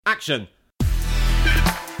Action!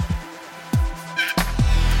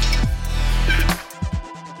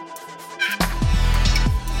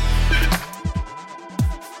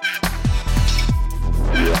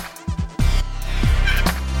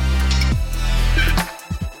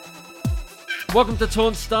 Welcome to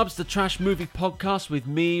Torn Stubs, the trash movie podcast with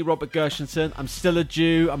me, Robert Gershenson. I'm still a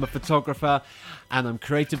Jew, I'm a photographer, and I'm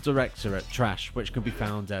creative director at Trash, which can be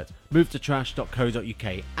found at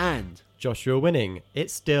movetotrash.co.uk. And Joshua Winning.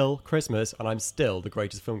 It's still Christmas, and I'm still the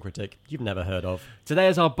greatest film critic you've never heard of. today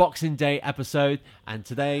is our Boxing Day episode, and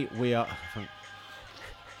today we are...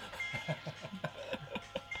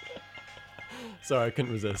 Sorry, I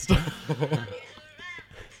couldn't resist.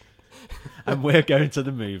 and we're going to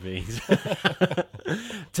the movies.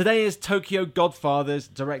 Today is Tokyo Godfathers,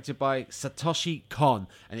 directed by Satoshi Kon,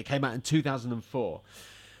 and it came out in 2004.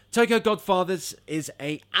 Tokyo Godfathers is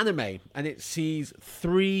a anime, and it sees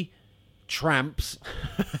three tramps.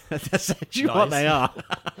 That's essentially what they are.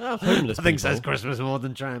 Homeless I think people. says Christmas more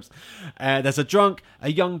than tramps. There's a drunk, a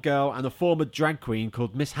young girl, and a former drag queen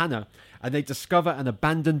called Miss Hannah, and they discover an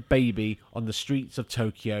abandoned baby on the streets of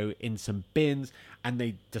Tokyo in some bins, and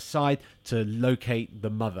they decide to locate the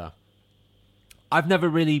mother. I've never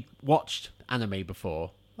really watched anime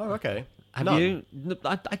before. Oh, okay. Have None. you? No,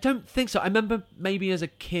 I don't think so. I remember maybe as a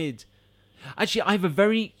kid. Actually, I have a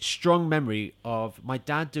very strong memory of my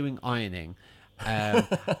dad doing ironing. And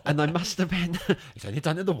I must have been... He's only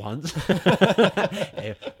done it the once.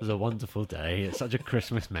 It was a wonderful day. It's such a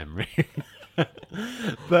Christmas memory. But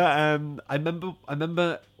I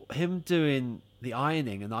remember him doing the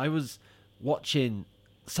ironing, and I was watching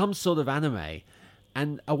some sort of anime,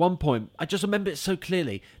 and at one point I just remember it so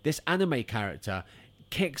clearly. This anime character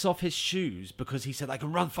kicks off his shoes because he said, I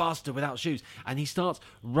can run faster without shoes, and he starts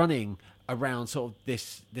running around sort of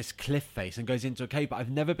this cliff face and goes into a cave, but I've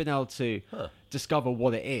never been able to discover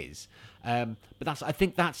what it is. But I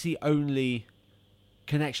think that's the only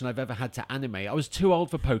connection I've ever had to anime. I was too old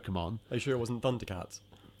for Pokemon. Are you sure it wasn't Thundercats?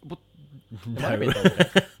 No.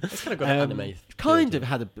 It's kind of got an anime. Kind of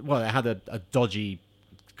had a dodgy,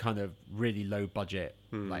 kind of really low budget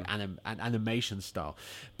like animation style,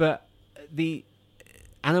 but the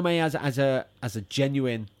anime as a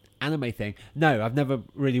genuine anime thing, no, I've never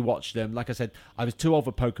really watched them. Like I said, I was too old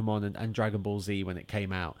for Pokemon and Dragon Ball Z when it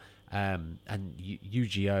came out, and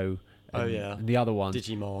Yu-Gi-Oh! And the other one,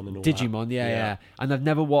 Digimon and all Digimon, that. yeah. And I've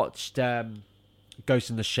never watched Ghost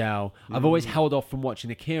in the Shell. I've always held off from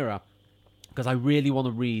watching Akira because I really want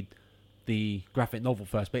to read the graphic novel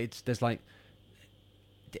first, but there's like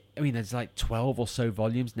 12 or so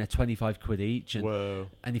volumes, and they're 25 quid each. And, Whoa.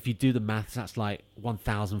 and if you do the maths, that's like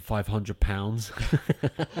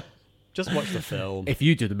 £1,500. Just watch the film. If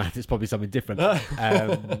you do the math, it's probably something different. But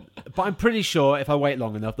I'm pretty sure if I wait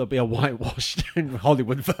long enough, there'll be a whitewashed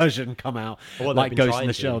Hollywood version come out, Well, like they've been Ghost in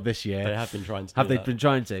the trying to. Shell this year. They have been trying to. Have do they that. been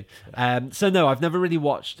trying to? So no, I've never really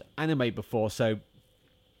watched anime before. So,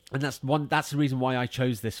 and that's the reason why I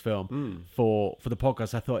chose this film for the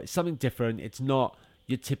podcast. I thought it's something different. It's not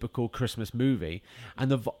your typical Christmas movie.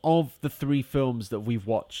 And of the three films that we've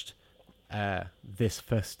watched this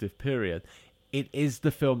festive period, it is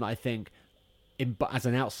the film that I think, as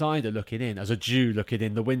an outsider looking in, as a Jew looking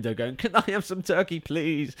in the window going, can I have some turkey,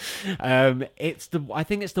 please? I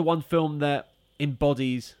think it's the one film that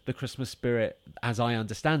embodies the Christmas spirit as I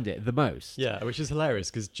understand it the most. Yeah, which is hilarious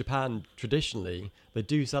because Japan, traditionally, they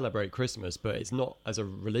do celebrate Christmas, but it's not as a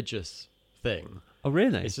religious thing. Oh,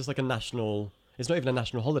 really? It's just like a national... It's not even a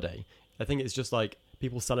national holiday. I think it's just like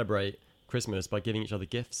people celebrate Christmas by giving each other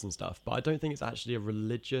gifts and stuff, but I don't think it's actually a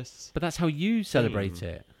religious... But that's how you celebrate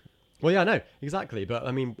it. Well, yeah, I know, exactly. But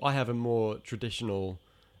I mean, I have a more traditional...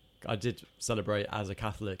 I did celebrate as a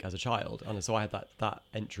Catholic as a child, and so I had that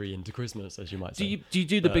entry into Christmas, as you might say. Do you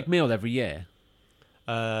do the big meal every year?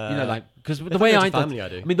 Because the if way I go I to family, I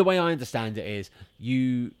do. I mean, the way I understand it is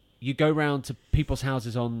you go round to people's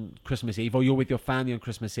houses on Christmas Eve, or you're with your family on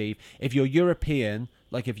Christmas Eve. If you're European,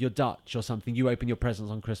 like if you're Dutch or something, you open your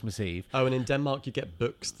presents on Christmas Eve. Oh, and in Denmark you get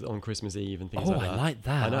books on Christmas Eve and things Oh, like that. I like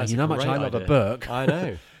that. I know, it's You a know how much great I love a idea. book. I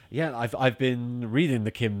know. Yeah, I've been reading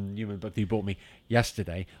the Kim Newman book that you bought me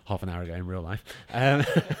yesterday, half an hour ago in real life.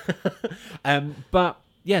 But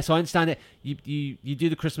yeah, so I understand it. You do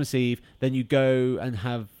the Christmas Eve, then you go and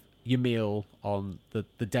have your meal on the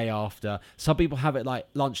day after. Some people have it like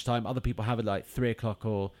lunchtime, other people have it like 3:00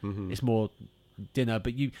 or it's more dinner.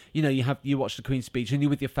 But you watch the Queen's Speech and you're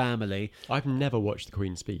with your family. I've never watched the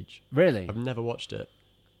Queen's Speech. Really? I've never watched it.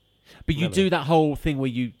 But you Never. do that whole thing where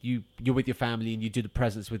you're with your family and you do the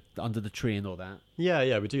presents with under the tree and all that.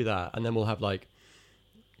 Yeah, we do that, and then we'll have like,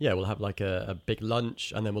 Yeah, we'll have like a big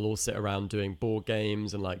lunch, and then we'll all sit around doing board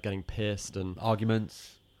games and like getting pissed. And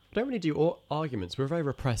Arguments. we don't really do arguments. We're a very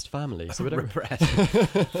repressed family, so we don't.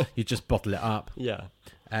 Repressed. You just bottle it up. Yeah.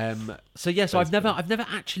 So I've never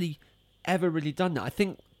actually ever really done that. I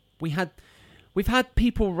think we've had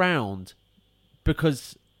people round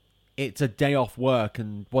because it's a day off work,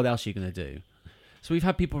 and what else are you going to do? So we've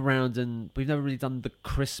had people around, and we've never really done the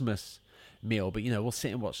Christmas meal. But we'll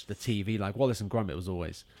sit and watch the TV. Like Wallace and Gromit was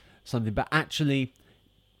always something. But actually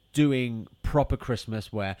doing proper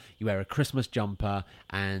Christmas, where you wear a Christmas jumper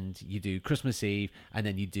and you do Christmas Eve, and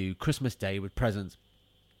then you do Christmas Day with presents.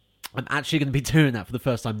 I'm actually going to be doing that for the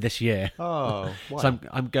first time this year. Oh, why? So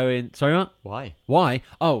I'm going. Sorry, what? Why? Why?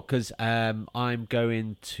 Oh, because I'm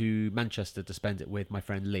going to Manchester to spend it with my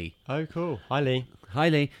friend Lee. Oh, cool. Hi, Lee. Hi,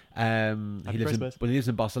 Lee. Happy Christmas. He lives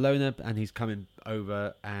in Barcelona, and he's coming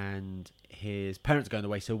over, and his parents are going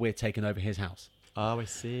away, so we're taking over his house. Oh, I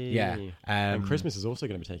see. Yeah. And Christmas is also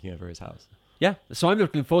going to be taking over his house. Yeah. So I'm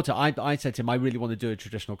looking forward to it. I said to him, I really want to do a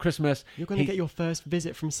traditional Christmas. You're going to get your first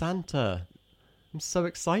visit from Santa. I'm so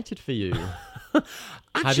excited for you.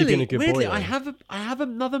 Actually, have you been a good weirdly, boy? I have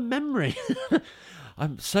another memory.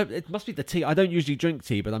 It must be the tea. I don't usually drink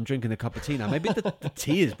tea, but I'm drinking a cup of tea now. Maybe the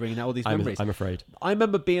tea is bringing out all these memories. I'm afraid. I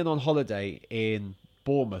remember being on holiday in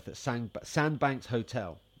Bournemouth at Sandbanks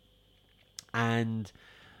Hotel, and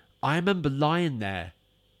I remember lying there,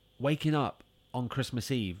 waking up on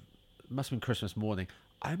Christmas Eve. It must have been Christmas morning.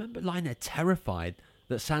 I remember lying there terrified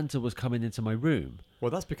that Santa was coming into my room.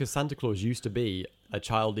 Well, that's because Santa Claus used to be a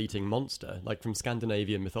child-eating monster, like from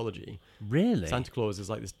Scandinavian mythology. Really? Santa Claus is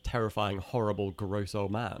like this terrifying, horrible, gross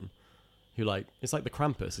old man who, like, it's like the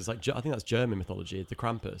Krampus. It's like, I think that's German mythology. The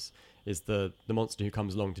Krampus is the monster who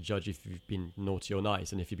comes along to judge if you've been naughty or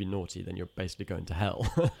nice, and if you've been naughty, then you're basically going to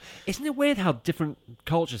hell. Isn't it weird how different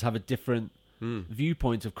cultures have a different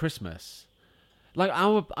viewpoint of Christmas? Like I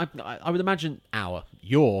would imagine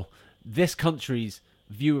this country's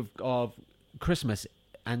view of Christmas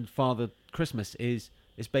and Father Christmas is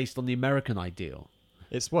based on the American ideal.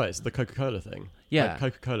 It's the Coca-Cola thing. Yeah. Like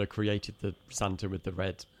Coca-Cola created the Santa with the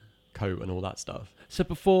red coat and all that stuff. So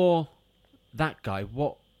before that guy,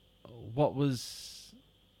 what was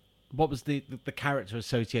the character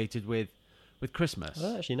associated with Christmas? I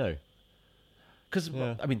don't actually know. Because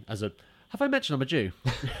Yeah. I mean, have I mentioned I'm a Jew?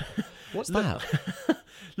 What's that?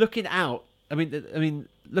 Looking out, I mean,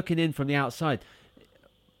 looking in from the outside,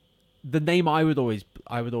 the name I would always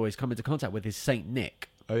come into contact with is Saint Nick.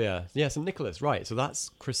 Oh yeah, yeah. St. Nicholas, right? So that's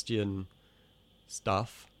Christian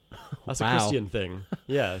stuff. That's Wow. a Christian thing.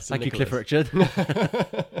 Yeah. St. Thank you, Cliff Nicholas.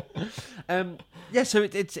 Richard. Yeah, so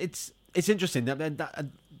it's interesting that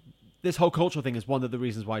this whole cultural thing is one of the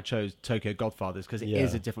reasons why I chose Tokyo Godfathers, because it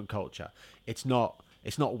is Yeah. a different culture. It's not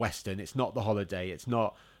Western. It's not the holiday. It's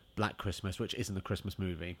not Black Christmas, which isn't a Christmas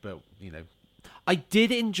movie. But I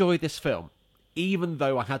did enjoy this film, even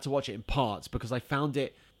though I had to watch it in parts because I found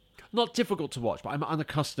it not difficult to watch, but I'm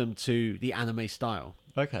unaccustomed to the anime style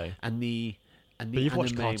Okay. and the But you've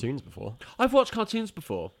watched anime. cartoons before. I've watched cartoons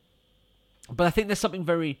before, but I think there's something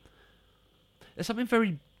very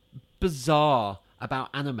bizarre about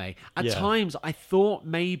anime. At Yeah. times, I thought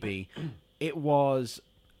maybe it was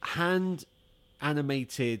hand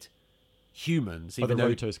animated humans. Oh, the Even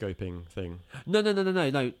though rotoscoping thing.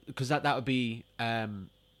 no, because that would be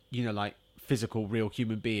like physical, real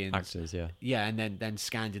human beings. Actors, yeah. Yeah, and then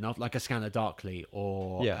scanned enough, like a Scanner Darkly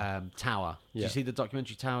or Yeah. Tower. Did Yeah. you see the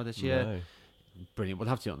documentary Tower this year? No. Brilliant. We'll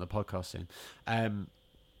have to do it on the podcast soon.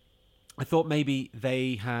 I thought maybe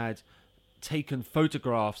they had taken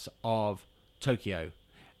photographs of Tokyo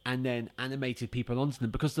and then animated people onto them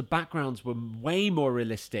because the backgrounds were way more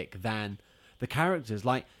realistic than the characters.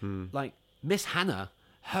 Like Miss Hannah,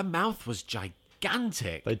 her mouth was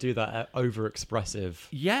gigantic. They do that over-expressive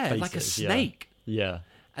Yeah, like a faces, yeah. snake. Yeah.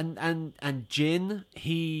 And Jin,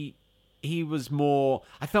 he was more.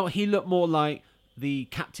 I felt he looked more like the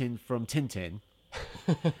captain from Tintin.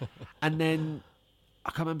 And then I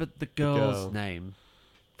can't remember the girl's girl. name.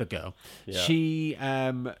 The girl. Yeah.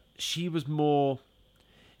 She was more.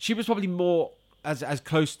 She was probably more as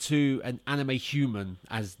close to an anime human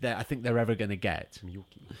as I think they're ever going to get.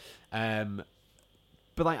 Miyuki.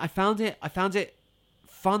 But I found it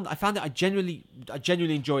fun. I genuinely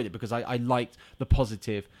enjoyed it because I liked the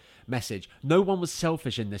positive message. No one was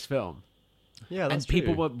selfish in this film, Yeah, that's and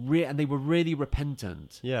people true. were they were really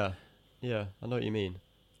repentant. Yeah, yeah, I know what you mean.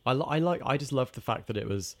 I just loved the fact that it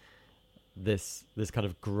was this kind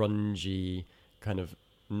of grungy kind of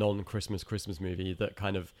non-Christmas movie that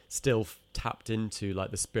kind of still tapped into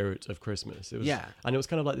like the spirit of Christmas. It was, Yeah. and it was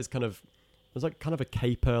kind of like this kind of there's like kind of a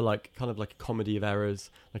caper, like kind of like a comedy of errors.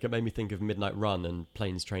 Like it made me think of Midnight Run and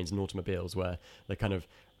Planes, Trains and Automobiles, where they're kind of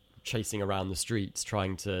chasing around the streets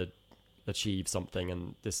trying to achieve something,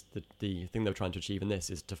 and the thing they're trying to achieve in this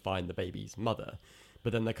is to find the baby's mother.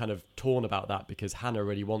 But then they're kind of torn about that because Hannah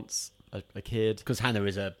really wants a kid. Because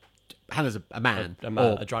Hannah's a man,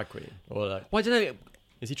 a drag queen, or like, well, I don't know.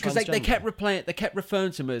 is he Because transgender? they kept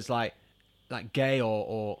referring to him as like gay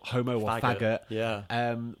or homo or faggot.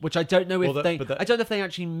 Yeah. Which I don't know if Well, I don't know if they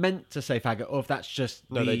actually meant to say faggot or if that's just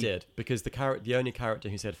No, they did, because the only character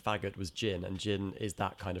who said faggot was Jin, and Jin is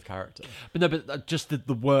that kind of character. But no, but just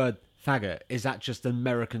the word faggot, is that just an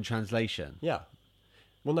American translation? Yeah.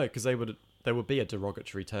 Well, no, because there would be a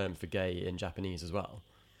derogatory term for gay in Japanese as well.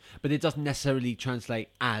 But it doesn't necessarily translate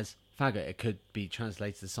as faggot. It could be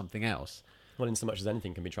translated as something else. Well, in so much as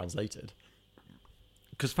anything can be translated.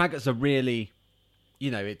 Because faggots are really,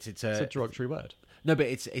 it's a derogatory word. No, but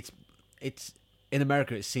it's in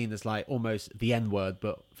America it's seen as like almost the N word,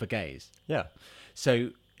 but for gays. Yeah. So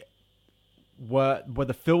were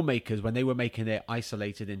the filmmakers, when they were making it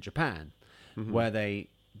isolated in Japan, were they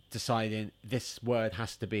deciding this word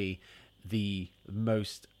has to be the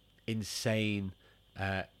most insane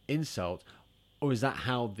insult, or is that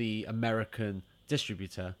how the American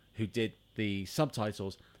distributor who did the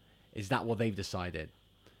subtitles, is that what they've decided?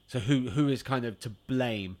 So who is kind of to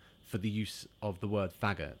blame for the use of the word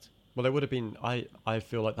faggot? Well, there would have been. I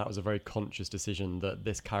feel like that was a very conscious decision that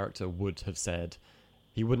this character would have said.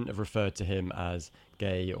 He wouldn't have referred to him as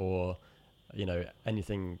gay or,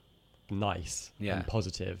 anything nice and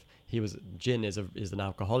positive. Jin is an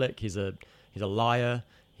alcoholic. He's a liar.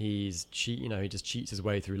 He just cheats his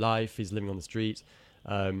way through life. He's living on the street.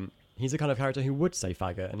 He's the kind of character who would say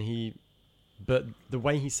faggot, but the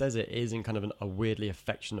way he says it is in kind of a weirdly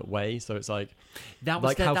affectionate way. So it's like that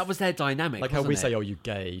was their dynamic. Like how we say, "Oh, you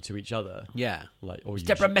gay" to each other. Yeah. Like, or you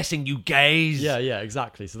Deborah Messing, you gays. Yeah,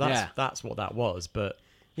 exactly. So that's what that was. But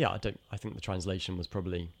yeah, I think the translation was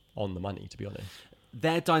probably on the money, to be honest.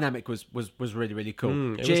 Their dynamic was really, really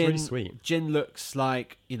cool. It was really sweet. Jin looks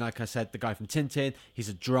like, like I said, the guy from Tintin. He's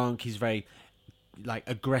a drunk. He's very like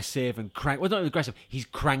aggressive and well, not aggressive. He's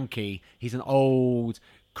cranky. He's an old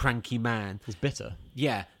cranky man. He's bitter.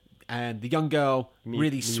 Yeah, and the young girl,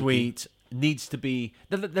 really sweet, needs to be.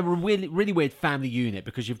 They're a really, really weird family unit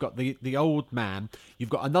because you've got the old man, you've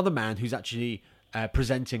got another man who's actually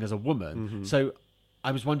presenting as a woman. So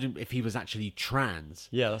I was wondering if he was actually trans.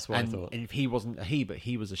 Yeah, that's what I thought. And if he wasn't a he, but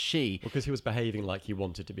he was a she. Because he was behaving like he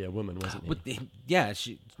wanted to be a woman, wasn't he? Yeah,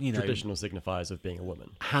 traditional signifiers of being a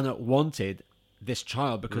woman. Hannah wanted this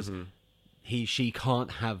child because she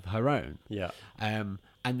can't have her own. Yeah.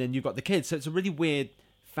 And then you've got the kids. So it's a really weird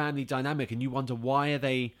family dynamic, and you wonder, why are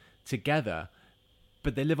they together?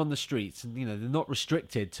 But they live on the streets, and they're not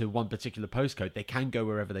restricted to one particular postcode. They can go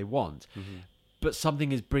wherever they want. But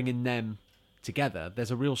something is bringing them together.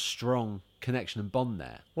 There's a real strong connection and bond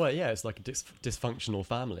there. Well, yeah, it's like a dysfunctional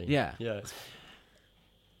family. Yeah. Yeah.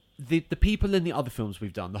 The people in the other films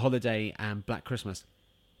we've done, The Holiday and Black Christmas,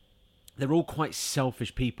 they're all quite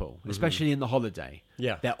selfish people, especially in The Holiday.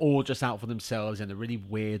 Yeah. They're all just out for themselves in a really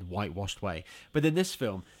weird, whitewashed way. But in this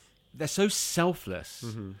film, they're so selfless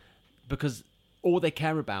because all they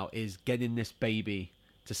care about is getting this baby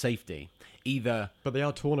to safety. But they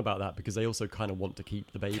are torn about that because they also kind of want to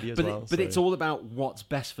keep the baby as well. But it's all about what's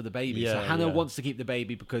best for the baby. Yeah, so Hannah wants to keep the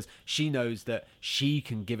baby because she knows that she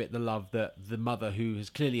can give it the love that the mother, who has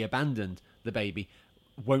clearly abandoned the baby,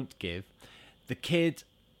 won't give. The kid...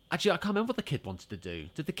 Actually, I can't remember what the kid wanted to do.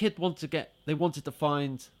 Did the kid want to they wanted to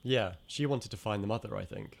find... Yeah, she wanted to find the mother, I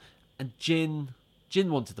think. And Jin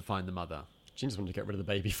wanted to find the mother. Jin just wanted to get rid of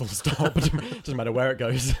the baby, full stop. Doesn't matter where it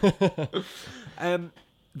goes.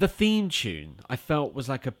 The theme tune, I felt, was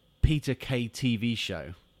like a Peter Kay TV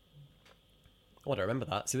show. Oh, I don't remember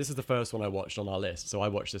that. See, this is the first one I watched on our list. So I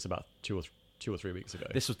watched this about two or 3 weeks ago.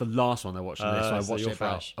 This was the last one I watched on this. So I watched it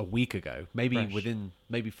about fresh. a week ago.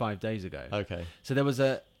 Maybe 5 days ago. Okay. So there was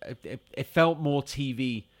it felt more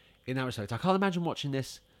TV in that respect. I can't imagine watching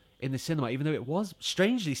this in the cinema, even though it was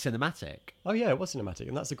strangely cinematic. Oh yeah, it was cinematic.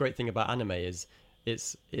 And that's the great thing about anime is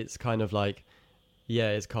it's kind of like,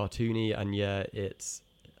 yeah, it's cartoony, and yeah, it's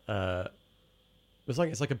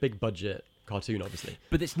like a big budget cartoon, obviously.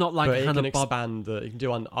 But it's not like it can expand it can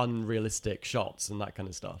do unrealistic shots and that kind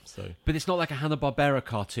of stuff. So, but it's not like a Hanna-Barbera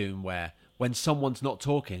cartoon where when someone's not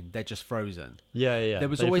talking, they're just frozen. Yeah. There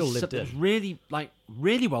was always something really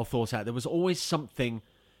well thought out. There was always something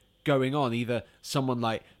going on, either someone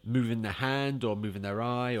like moving their hand or moving their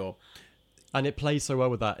eye, or And it plays so well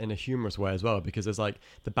with that in a humorous way as well, because there's like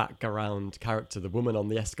the background character, the woman on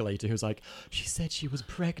the escalator who's like, she said she was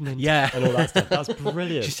pregnant. Yeah. And all that stuff. That's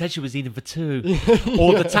brilliant. She said she was eating for two.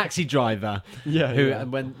 Or the taxi driver. Yeah, Who, yeah.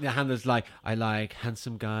 And when Hannah's like, I like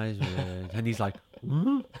handsome guys. And he's like,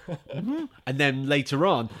 mm, mm. And then later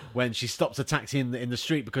on, when she stops a taxi in the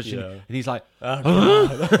street because she, Yeah. and he's like,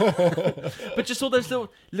 Oh, but just all those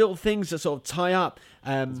little things that sort of tie up.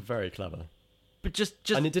 it's very clever. But just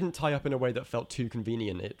And it didn't tie up in a way that felt too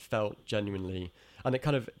convenient. It felt genuinely, and it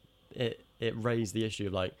kind of it raised the issue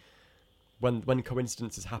of like when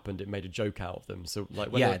coincidences happened, it made a joke out of them. So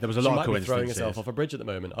like, when Yeah, there was a she lot of might be throwing coincidences. herself off a bridge at the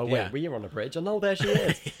moment. Oh wait, Yeah. we are on a bridge, and oh there she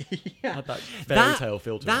is. yeah. Had that fairy tale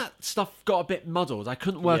feel to it. That stuff got a bit muddled. I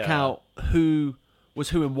couldn't work Yeah. out who was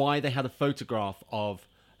who and why they had a photograph of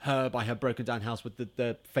her by her broken down house with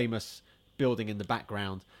the famous building in the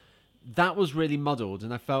background. That was really muddled,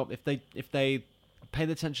 and I felt if they paid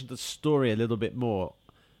attention to the story a little bit more,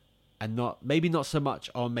 and maybe not so much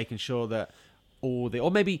on making sure that or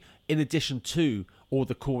maybe in addition to all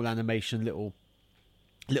the cool animation, little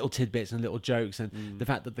tidbits and little jokes, and the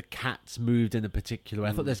fact that the cats moved in a particular way.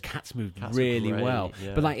 I thought those cats moved Cats were really great, well,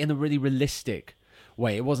 yeah. but like in a really realistic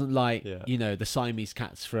way. It wasn't like Yeah. the Siamese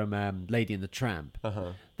cats from Lady and the Tramp.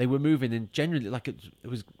 Uh-huh. They were moving in generally like it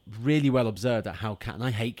was really well observed at how and I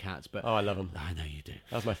hate cats, but Oh, I love them. I know you do.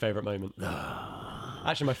 That was my favourite moment.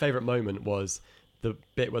 Actually, my favourite moment was the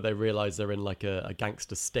bit where they realise they're in like a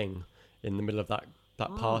gangster sting in the middle of that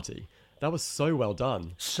party. That was so well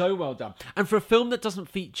done. So well done. And for a film that doesn't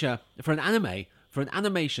feature, for an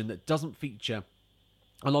animation that doesn't feature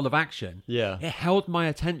a lot of action, Yeah. it held my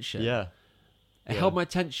attention. Yeah. It held my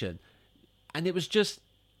attention. And it was just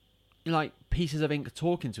like pieces of ink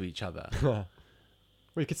talking to each other. Well,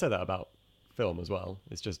 you could say that about film as well.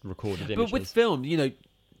 It's just recorded images. But with film,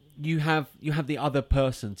 you have the other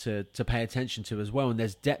person to pay attention to as well, and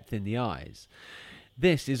there's depth in the eyes.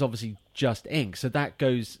 This is obviously just ink, so that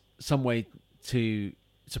goes some way to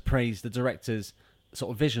praise the director's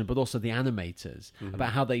sort of vision, but also the animators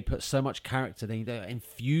about how they put so much character, they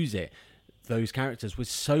infuse those characters with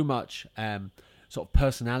so much sort of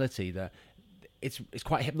personality that it's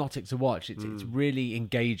quite hypnotic to watch. It's really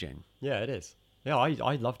engaging. Yeah, it is. Yeah,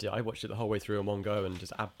 I loved it. I watched it the whole way through in one go and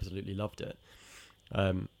just absolutely loved it.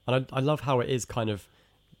 And I love how it is kind of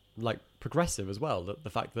like progressive as well. The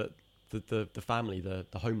fact that the family, the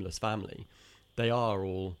homeless family, they are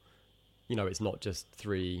all, it's not just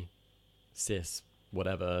three cis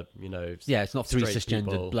whatever, Yeah, it's not three straight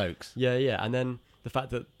cisgendered people. blokes. Yeah. And then the fact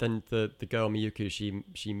that then the girl Miyuku,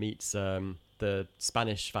 she meets the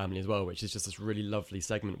Spanish family as well, which is just this really lovely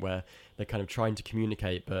segment where they're kind of trying to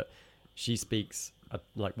communicate, but she speaks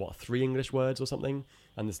like 3 English words or something,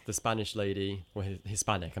 and the Spanish lady, or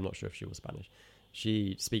Hispanic, I'm not sure if she was Spanish,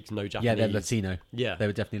 she speaks no Japanese. Yeah, they're Latino. Yeah, They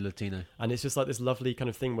were definitely Latino. and it's just like this lovely kind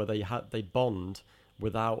of thing where they bond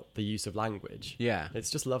without the use of language. Yeah. It's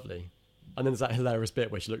just lovely. And then there's that hilarious bit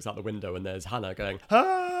where she looks out the window and there's Hannah going,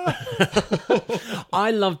 ah!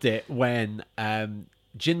 I loved it when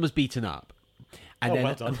Jin was beaten up. And then,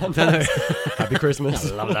 well done. No. Happy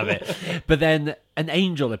Christmas. I love it. But then an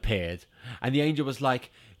angel appeared, and the angel was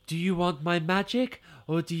like, "Do you want my magic,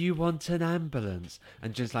 or do you want an ambulance?"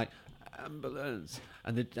 And Jin's like, "Ambulance."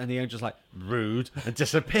 And the angel's like, "Rude," and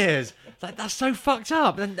disappears. It's like, that's so fucked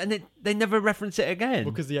up. And they never reference it again.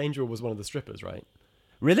 Because the angel was one of the strippers, right?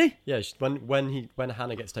 Really? Yeah, when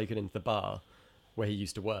Hannah gets taken into the bar where he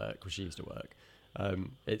used to work, or she used to work,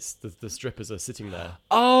 it's the strippers are sitting there.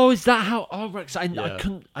 Oh, is that how? Oh, right. 'Cause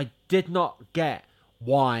Yeah. I did not get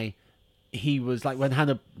why he was like when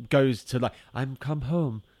Hannah goes to like, "I'm come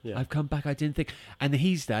home. Yeah. I've come back. I didn't think," and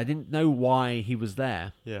he's there. I didn't know why he was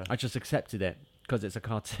there. Yeah. I just accepted it because it's a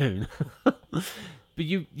cartoon. But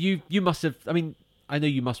you must have. I mean, I know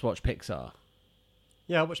you must watch Pixar.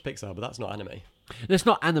 Yeah, I watch Pixar, but that's not anime. It's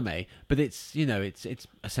not anime, but it's it's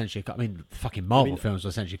essentially. I mean, fucking Marvel films are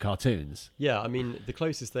essentially cartoons. Yeah, I mean, the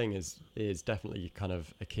closest thing is definitely kind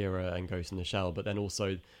of Akira and Ghost in the Shell, but then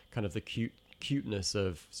also kind of the cuteness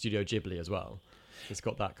of Studio Ghibli as well. It's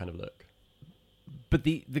got that kind of look. But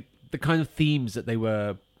the kind of themes that they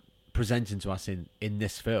were presenting to us in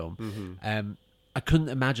this film, I couldn't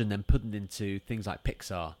imagine them putting into things like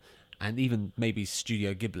Pixar and even maybe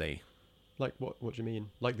Studio Ghibli. Like what do you mean?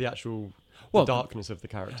 Like the actual Well, darkness of the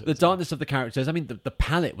characters. The darkness of the characters. I mean, the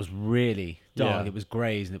palette was really dark. Yeah. It was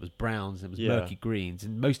greys and it was browns and it was Yeah. murky greens,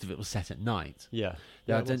 and most of it was set at night. Yeah.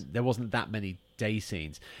 There wasn't that many day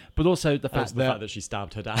scenes, but also the fact that she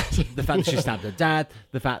stabbed her dad. the fact that she stabbed her dad,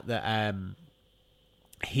 the fact that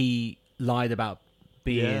he lied about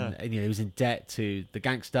being, Yeah. he was in debt to the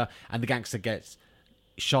gangster, and the gangster gets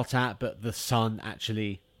shot at, but the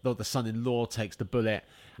son-in-law takes the bullet,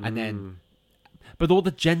 and then, but all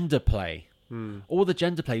the gender play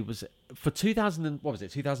was for 2000 and, what was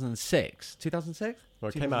it, 2006? Well,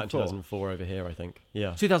 it came out in 2004 over here, I think.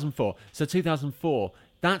 Yeah. 2004. So 2004.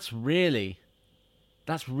 That's really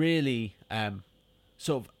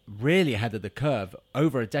sort of really ahead of the curve,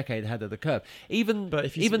 over a decade ahead of the curve. But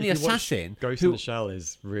if the watch assassin, Ghost in the Shell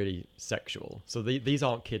is really sexual. So these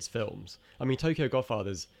aren't kids' films. I mean, Tokyo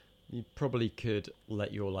Godfathers, you probably could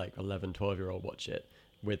let your like 11, 12-year-old watch it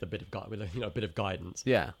with a bit of a bit of guidance.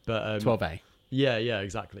 yeah, But 12A. Yeah,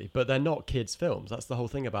 exactly. But they're not kids' films. That's the whole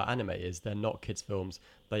thing about anime, is they're not kids' films.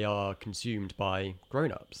 They are consumed by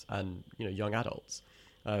grown-ups and young adults.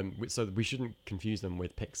 So we shouldn't confuse them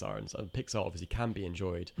with Pixar. And so Pixar obviously can be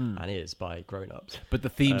enjoyed and is by grown-ups. But the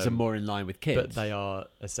themes are more in line with kids. But they are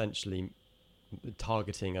essentially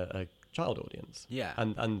targeting a child audience. Yeah.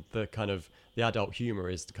 And the kind of the adult humour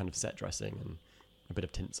is the kind of set dressing and a bit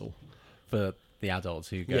of tinsel. For the adults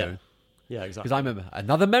who go... Yeah, exactly. Because I remember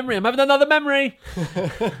another memory. I'm having another memory.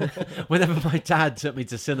 Whenever my dad took me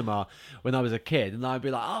to cinema when I was a kid, and I'd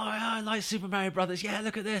be like, "Oh, yeah, I like Super Mario Brothers. Yeah,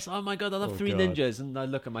 look at this. Oh my god, I love Three Ninjas." And I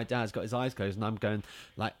look at my dad's got his eyes closed, and I'm going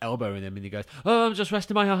like elbowing him, and he goes, "Oh, I'm just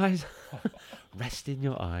resting my eyes." Rest in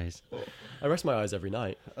your eyes. I rest my eyes every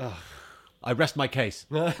night. I rest my case.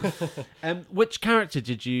 Which character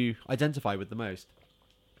did you identify with the most?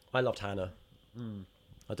 I loved Hannah.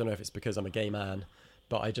 I don't know if it's because I'm a gay man,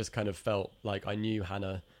 but I just kind of felt like I knew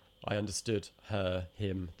Hannah. I understood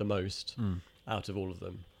him the most out of all of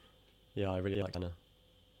them. Yeah, I really liked Hannah.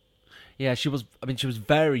 Yeah, she was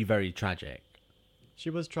very, very tragic. She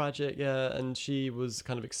was tragic, yeah, and she was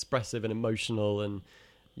kind of expressive and emotional, and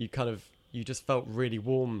you just felt really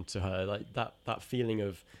warm to her, like that feeling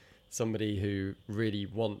of somebody who really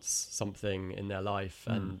wants something in their life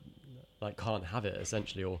and like can't have it,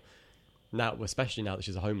 essentially, or now, especially now that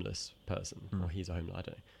she's a homeless person, or he's a homeless, I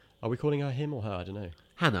don't know. Are we calling her him or her? I don't know.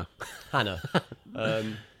 Hannah.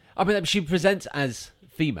 I mean, she presents as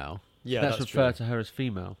female. Yeah, let's that's refer true. to her as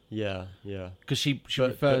female. Yeah. Because she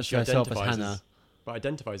refers to herself as Hannah. But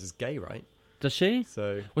identifies as gay, right? Does she?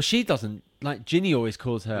 So well, she doesn't. Like Ginny always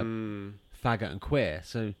calls her faggot and queer.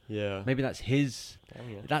 So yeah, maybe that's his.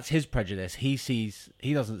 That's his prejudice. He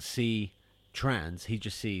doesn't see trans. He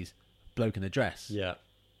just sees bloke in a dress. Yeah,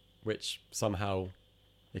 which somehow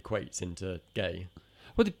equates into gay.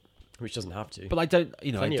 Well, which doesn't have to. But I don't.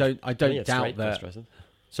 I don't doubt that.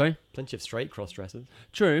 Sorry. Plenty of straight cross-dressers.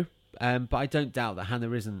 True, but I don't doubt that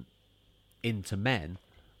Hannah isn't into men.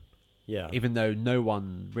 Yeah. Even though no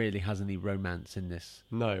one really has any romance in this.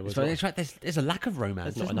 No. There's a lack of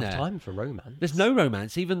romance. There's not enough time for romance. There's no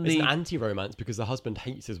romance. Even it's an anti-romance because the husband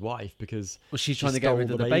hates his wife because she's trying to get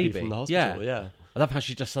rid of the baby from the hospital. Yeah. I love how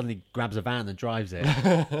she just suddenly grabs a van and drives it.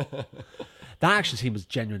 That action scene was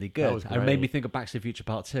genuinely good. It made me think of Back to the Future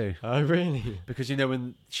Part 2. Oh, really? Because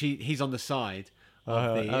when he's on the side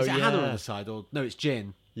of is it Hannah on the side or no? It's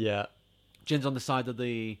Jin. Yeah. Jin's on the side of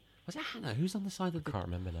the. Was it Hannah? Who's on the side of the... I can't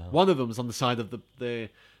remember now. One of them's on the side of the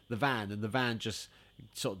van, and the van just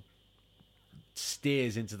sort of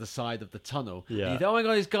steers into the side of the tunnel. Yeah. And you think, oh my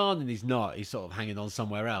God, he's gone, and he's not. He's sort of hanging on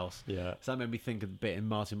somewhere else. Yeah. So that made me think a bit in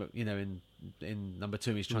Martin, in number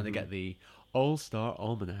 2, he's trying to get the All-Star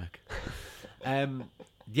Almanac.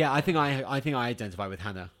 Yeah, I think I identify with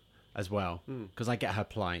Hannah as well, because I get her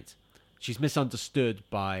plight. She's misunderstood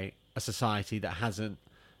by a society that hasn't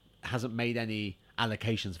made any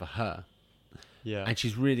allocations for her. Yeah. And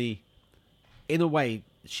she's really, in a way,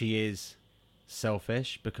 she is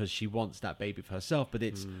selfish because she wants that baby for herself, but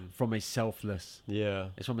it's from a selfless... Yeah.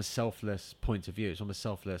 It's from a selfless point of view. It's from a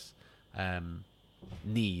selfless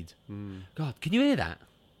need. God, can you hear that?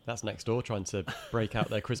 That's next door trying to break out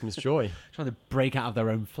their Christmas joy. Trying to break out of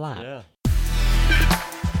their own flat. Yeah.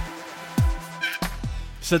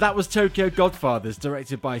 So that was Tokyo Godfathers,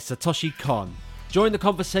 directed by Satoshi Kon. Join the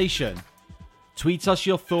conversation. Tweet us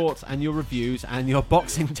your thoughts and your reviews and your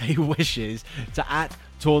Boxing Day wishes to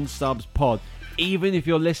 @TornStubsPod. Even if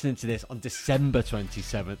you're listening to this on December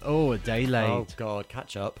 27th. Oh, a day late. Oh, God,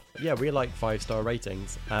 catch up. Yeah, we like 5-star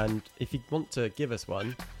ratings. And if you want to give us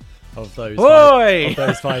one of those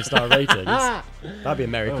 5-star ratings, that'd be a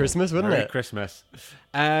Merry Christmas, wouldn't it? Merry Christmas.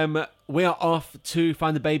 We are off to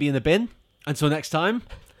find the baby in the bin. Until next time,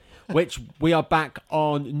 which we are back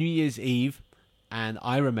on New Year's Eve. And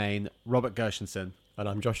I remain Robert Gershenson. And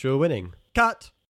I'm Joshua Winning. Cut!